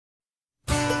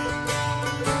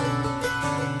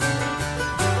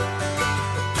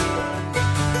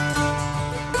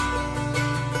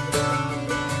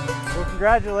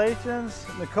Congratulations,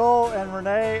 Nicole and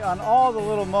Renee, on all the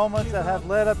little moments that have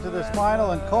led up to this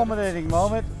final and culminating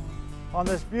moment on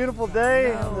this beautiful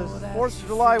day, this 4th of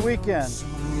July weekend.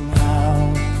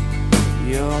 Somehow,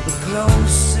 you're the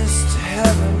closest to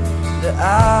heaven that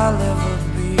I'll ever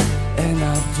be, and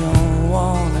I don't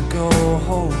want to go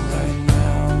home right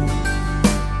now.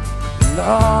 And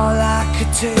all I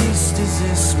could taste is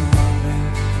this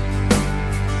moment,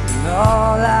 and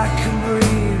all I can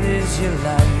breathe is your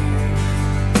light.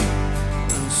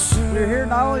 We're here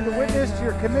not only to witness to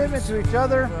your commitment to each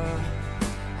other,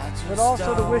 but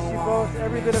also to wish you both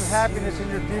every bit of happiness in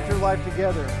your future life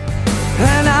together.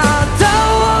 And I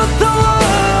don't want the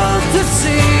world to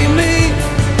see me,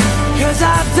 'cause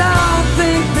I don't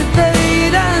think that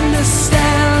they'd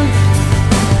understand.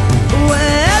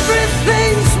 When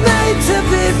everything's made to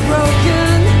be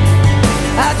broken,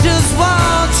 I just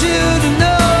want you to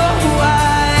know who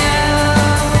I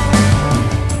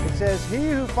am. It says, "He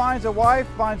who finds a wife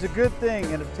finds a good thing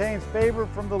and obtains favor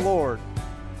from the Lord."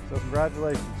 So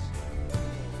congratulations.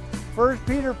 1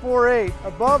 Peter 4:8,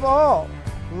 above all,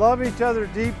 love each other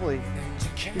deeply,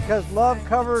 because love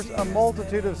covers a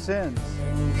multitude of sins.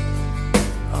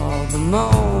 All the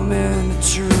moment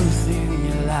of truth in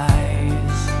your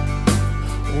lies,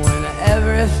 when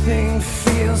everything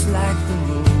feels like the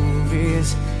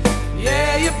movies.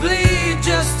 Yeah, you bleed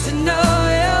just to know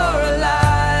you're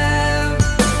alive.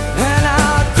 And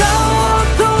I don't want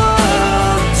the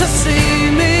world to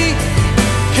see me,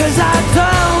 'cause I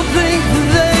don't think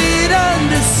they'd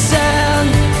understand.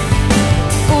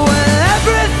 When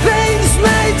everything's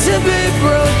made to be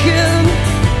broken,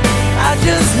 I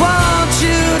just want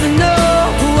you to know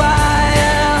who I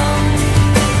am.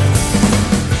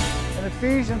 In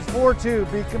Ephesians 4:2,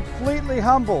 be completely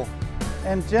humble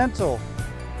and gentle.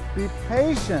 Be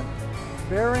patient,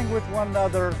 bearing with one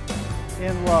another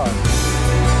in love.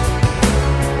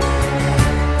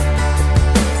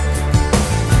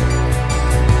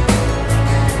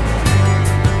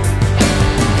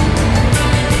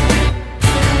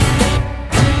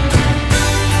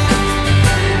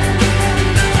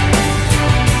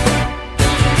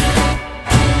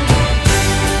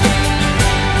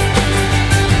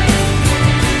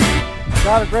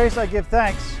 God of grace, I give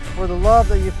thanks for the love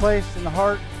that you placed in the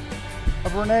heart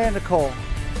of Renee and Nicole.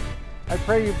 I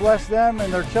pray you bless them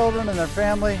and their children and their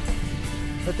family,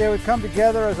 that they would come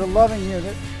together as a loving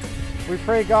unit. We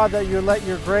pray, God, that you let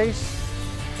your grace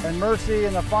and mercy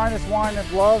and the finest wine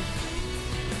of love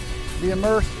be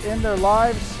immersed in their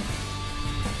lives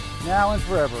now and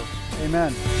forever.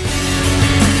 Amen.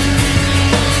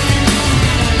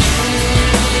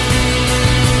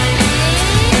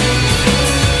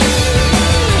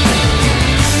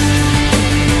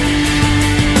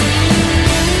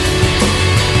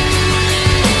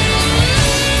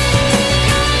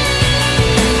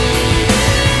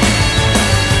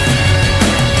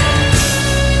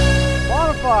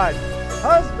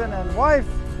 Husband and wife,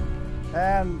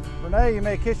 and Renee, you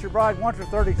may kiss your bride once or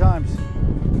 30 times.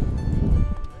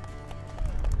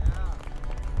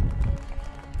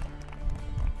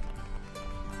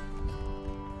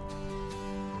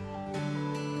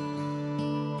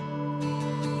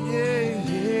 Yeah,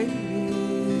 yeah,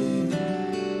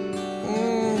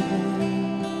 yeah.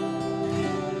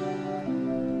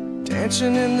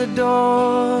 Dancing in the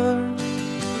dark,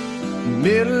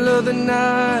 middle of the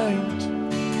night,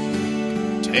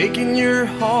 taking your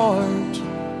heart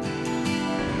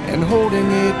and holding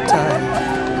it tight.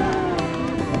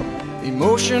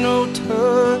 Emotional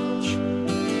touch,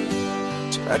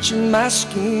 touching my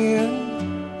skin,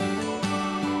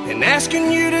 and asking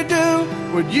you to do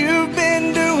what you've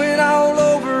been doing all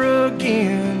over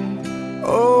again.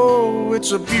 Oh,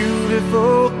 it's a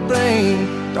beautiful thing.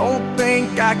 Don't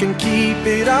think I can keep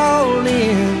it all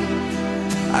in.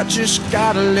 I just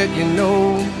gotta let you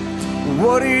know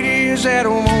what it is that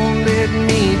won't let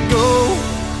me go.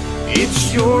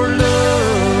 It's your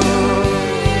love.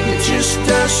 It just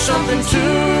does something to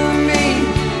me.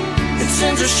 It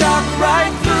sends a shock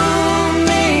right through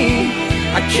me.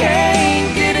 I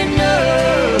can't get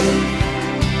enough.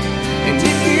 And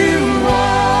if you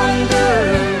wonder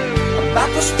about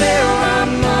the spell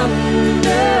I'm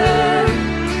under,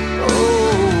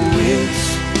 oh, it's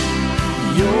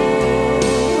your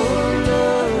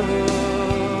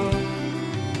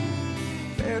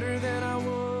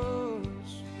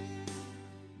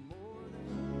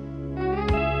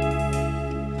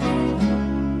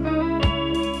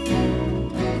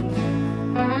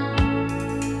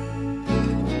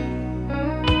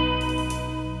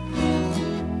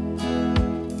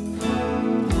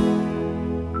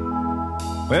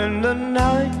when the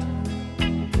night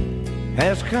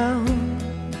has come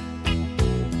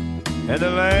and the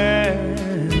land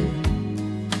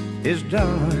is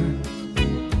dark,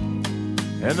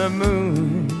 and the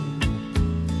moon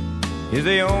is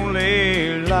the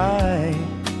only light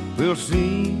we'll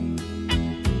see.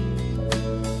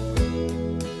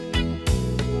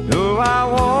 No, I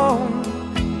won't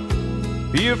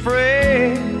be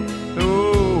afraid.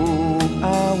 No,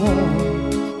 I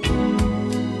won't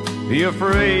be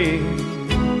afraid,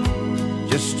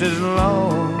 just as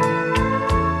long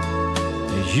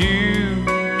as you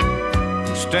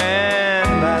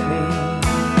stand by me.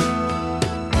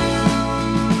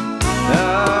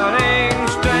 Darling,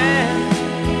 stand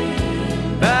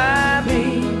by me.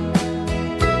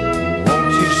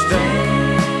 Won't you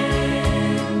stand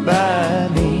by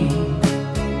me?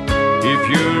 If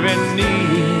you're in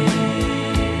need,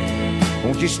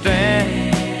 won't you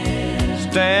stand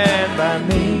by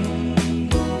me?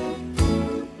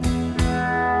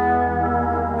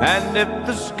 And if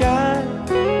the sky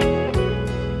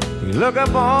you look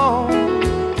upon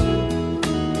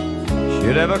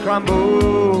should ever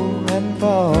crumble and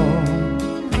fall,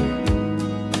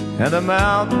 and the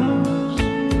mountains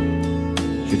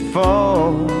should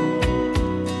fall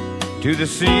to the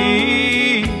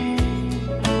sea,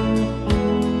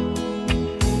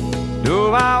 no,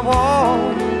 I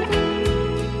won't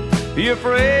be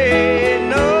afraid.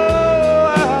 No,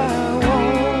 I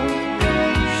won't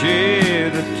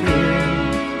shed a tear,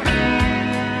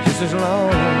 just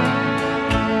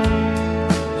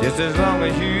as long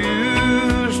as you